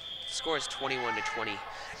score is 21-20 in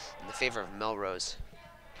the favor of Melrose.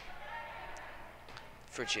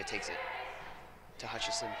 Fruccia takes it to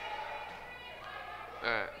Hutchison.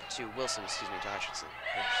 To Wilson, excuse me, to Hutchison.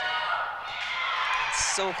 It's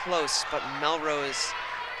so close, but Melrose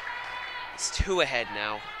is 2 ahead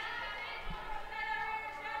now.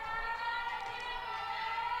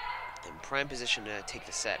 In prime position to take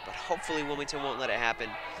the set, but hopefully Wilmington won't let it happen.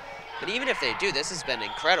 But even if they do, this has been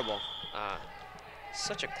incredible.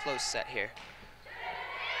 Such a close set here.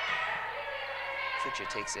 Fritchia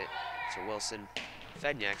takes it to Wilson.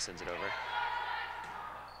 Fedniak sends it over.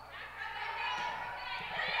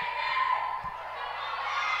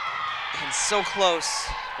 And so close,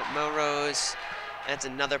 but Melrose adds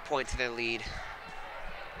another point to their lead.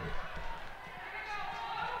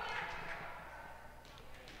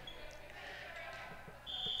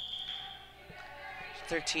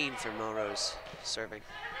 .13 for Melrose serving.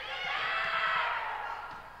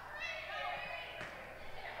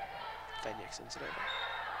 Fedniak sends it over.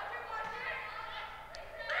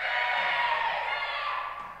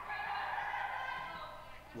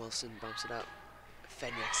 Wilson bumps it up.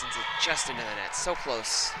 Fedniak sends it just into the net. So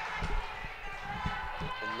close.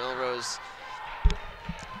 And Melrose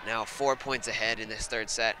now 4 points ahead in this third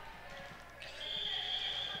set.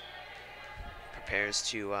 Prepares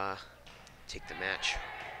to take the match.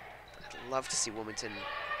 I'd love to see Wilmington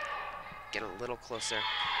get a little closer.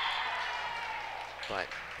 But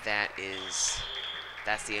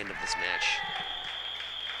that's the end of this match.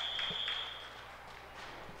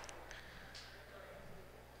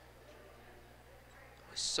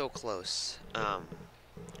 It was so close.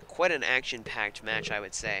 Quite an action-packed match, I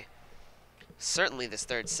would say. Certainly this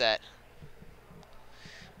third set.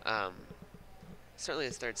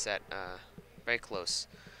 Very close.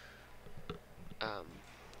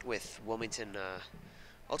 With Wilmington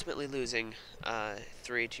ultimately losing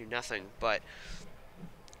 3-0, but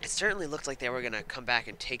it certainly looked like they were going to come back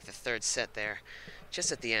and take the third set there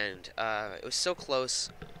just at the end. It was so close,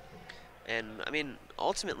 and I mean,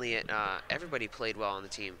 ultimately everybody played well on the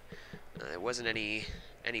team. There wasn't any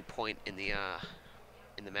point in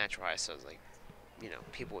the match where I was like, you know,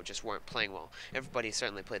 people just weren't playing well. Everybody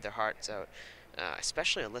certainly played their hearts out,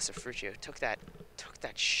 especially Alyssa Fruccio, took that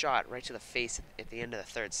shot right to the face at the end of the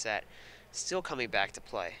third set, still coming back to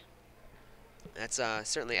play. That's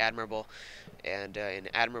certainly admirable, and an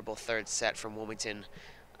admirable third set from Wilmington.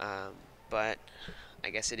 But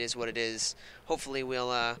I guess it is what it is. Hopefully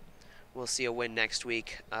we'll see a win next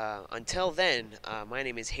week. Until then, my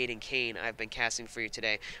name is Hayden Kane. I've been casting for you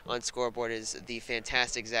today. On scoreboard is the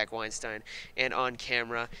fantastic Zach Weinstein, and on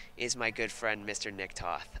camera is my good friend Mr. Nick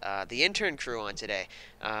Toth. The intern crew on today,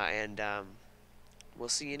 and we'll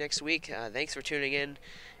see you next week. Thanks for tuning in,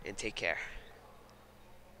 and take care.